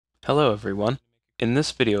Hello everyone. In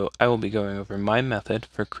this video I will be going over my method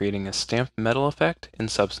for creating a stamped metal effect in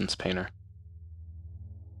Substance Painter.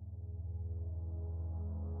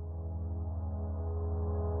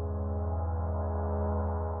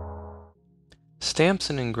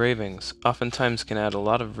 Stamps and engravings oftentimes can add a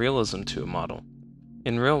lot of realism to a model.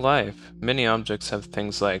 In real life, many objects have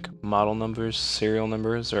things like model numbers, serial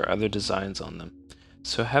numbers, or other designs on them.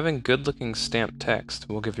 So having good-looking stamped text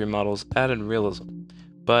will give your models added realism.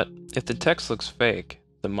 But if the text looks fake,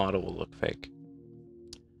 the model will look fake.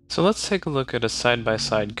 So let's take a look at a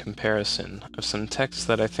side-by-side comparison of some text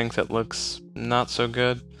that I think that looks not so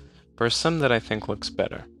good versus some that I think looks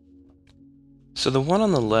better. So the one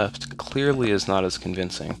on the left clearly is not as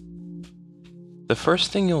convincing. The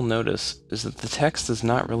first thing you'll notice is that the text does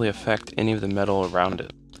not really affect any of the metal around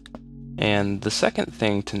it. And the second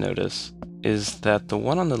thing to notice is that the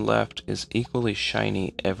one on the left is equally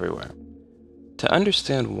shiny everywhere. To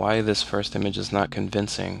understand why this first image is not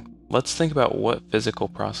convincing, let's think about what physical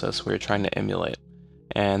process we're trying to emulate,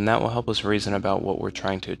 and that will help us reason about what we're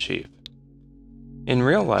trying to achieve. In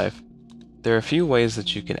real life, there are a few ways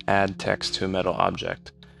that you can add text to a metal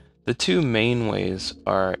object. The two main ways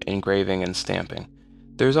are engraving and stamping.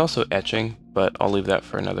 There's also etching, but I'll leave that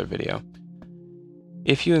for another video.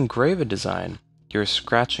 If you engrave a design, you're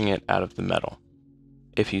scratching it out of the metal.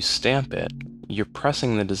 If you stamp it, you're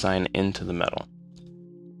pressing the design into the metal.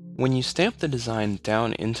 When you stamp the design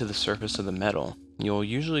down into the surface of the metal, you'll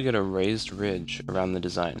usually get a raised ridge around the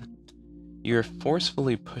design. You're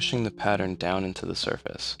forcefully pushing the pattern down into the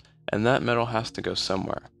surface, and that metal has to go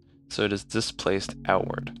somewhere, so it is displaced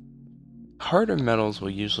outward. Harder metals will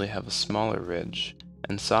usually have a smaller ridge,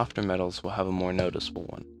 and softer metals will have a more noticeable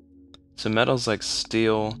one. So metals like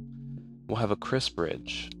steel will have a crisp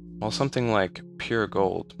ridge, while something like pure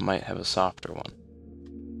gold might have a softer one.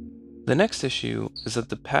 The next issue is that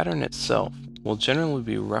the pattern itself will generally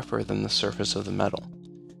be rougher than the surface of the metal.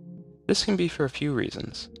 This can be for a few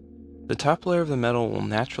reasons. The top layer of the metal will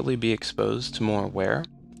naturally be exposed to more wear,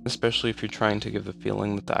 especially if you're trying to give the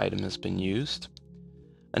feeling that the item has been used.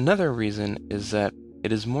 Another reason is that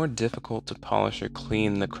it is more difficult to polish or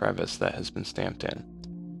clean the crevice that has been stamped in.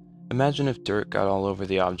 Imagine if dirt got all over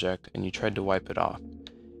the object and you tried to wipe it off.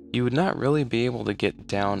 You would not really be able to get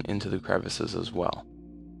down into the crevices as well.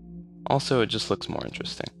 Also, it just looks more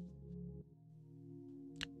interesting.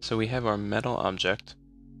 So we have our metal object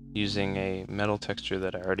using a metal texture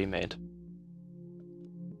that I already made.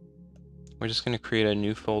 We're just going to create a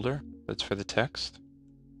new folder that's for the text.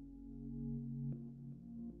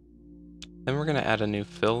 Then we're going to add a new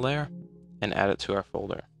fill layer and add it to our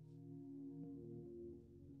folder.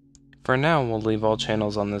 For now, we'll leave all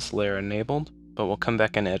channels on this layer enabled, but we'll come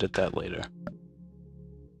back and edit that later.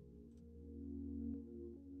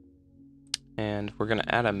 And we're going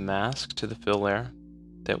to add a mask to the fill layer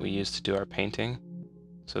that we use to do our painting.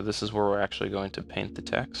 So this is where we're actually going to paint the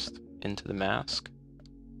text into the mask.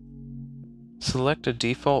 Select a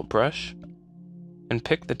default brush and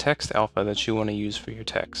pick the text alpha that you want to use for your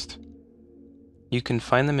text. You can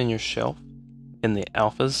find them in your shelf in the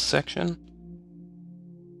alphas section.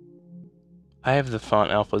 I have the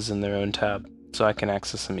font alphas in their own tab, so I can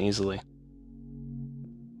access them easily.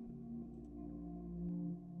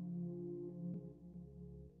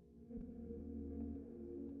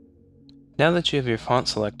 Now that you have your font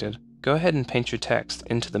selected, go ahead and paint your text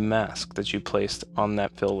into the mask that you placed on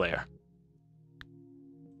that fill layer.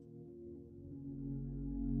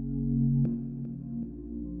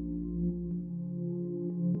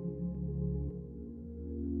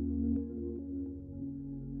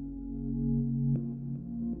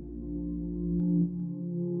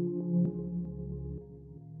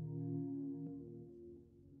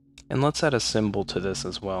 And let's add a symbol to this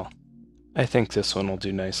as well. I think this one will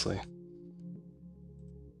do nicely.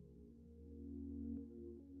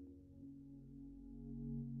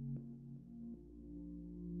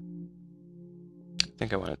 I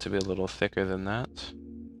think I want it to be a little thicker than that.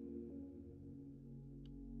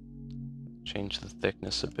 Change the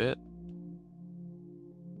thickness a bit.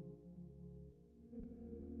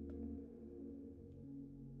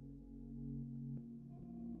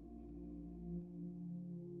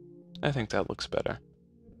 I think that looks better.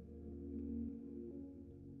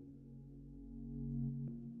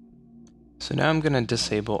 So now I'm going to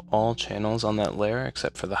disable all channels on that layer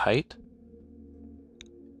except for the height.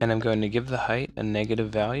 And I'm going to give the height a negative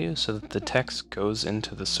value so that the text goes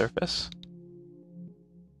into the surface.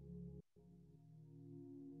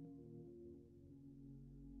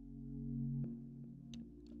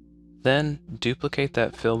 Then duplicate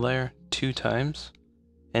that fill layer 2 times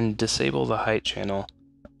and disable the height channel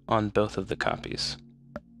on both of the copies.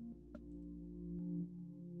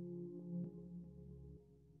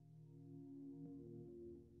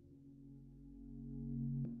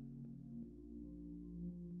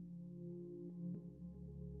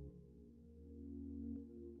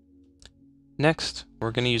 Next,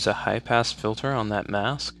 we're going to use a high-pass filter on that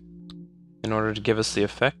mask in order to give us the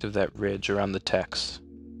effect of that ridge around the text.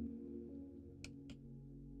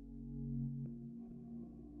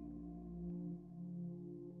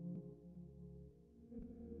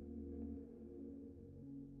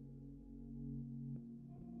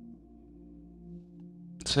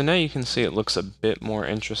 So now you can see it looks a bit more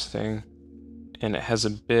interesting, and it has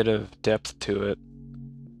a bit of depth to it.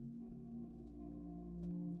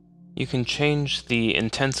 You can change the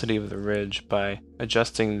intensity of the ridge by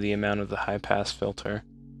adjusting the amount of the high-pass filter.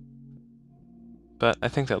 But I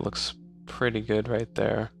think that looks pretty good right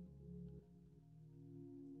there.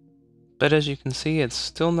 But as you can see, it's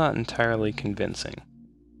still not entirely convincing.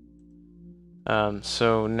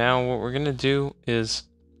 So now what we're going to do is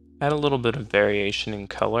add a little bit of variation in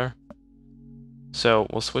color. So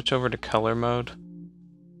we'll switch over to color mode.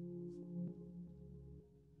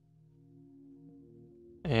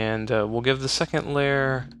 And we'll give the second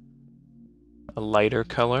layer a lighter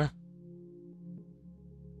color.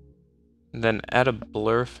 And then add a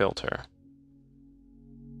blur filter.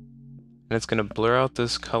 And it's going to blur out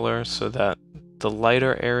this color so that the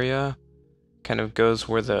lighter area kind of goes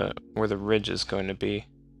where the ridge is going to be.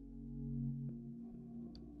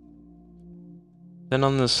 Then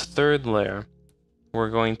on this third layer,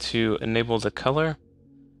 we're going to enable the color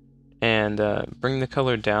and bring the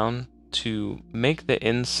color down to make the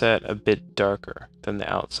inset a bit darker than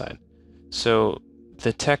the outside. So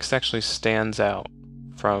the text actually stands out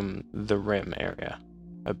from the rim area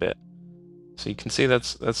a bit. So you can see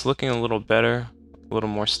that's looking a little better, a little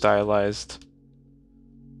more stylized.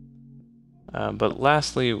 But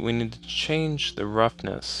lastly, we need to change the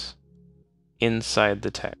roughness inside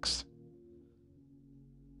the text.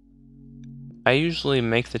 I usually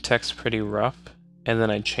make the text pretty rough, and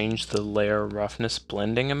then I change the layer roughness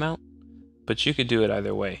blending amount, but you could do it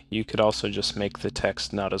either way. You could also just make the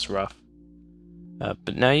text not as rough.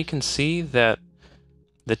 But now you can see that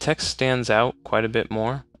the text stands out quite a bit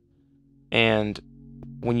more, and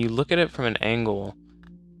when you look at it from an angle,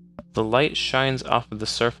 the light shines off of the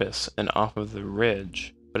surface and off of the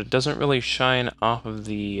ridge, but it doesn't really shine off of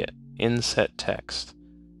the inset text.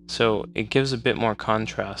 So it gives a bit more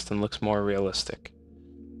contrast and looks more realistic.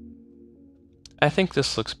 I think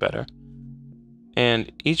this looks better.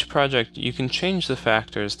 And each project, you can change the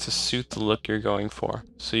factors to suit the look you're going for.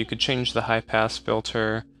 So you could change the high pass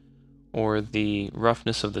filter, or the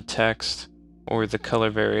roughness of the text, or the color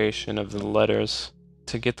variation of the letters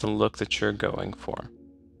to get the look that you're going for.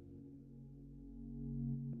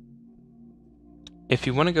 If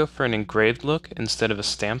you want to go for an engraved look instead of a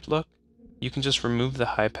stamped look, you can just remove the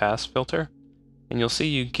high pass filter, and you'll see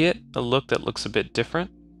you get a look that looks a bit different,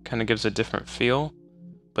 kind of gives a different feel,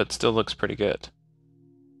 but still looks pretty good.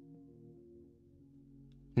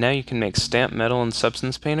 Now you can make stamped metal in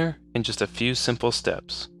Substance Painter in just a few simple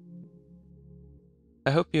steps. I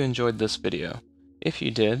hope you enjoyed this video. If you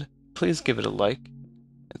did, please give it a like,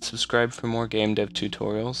 and subscribe for more GameDev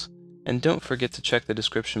tutorials, and don't forget to check the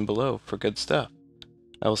description below for good stuff.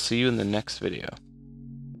 I will see you in the next video.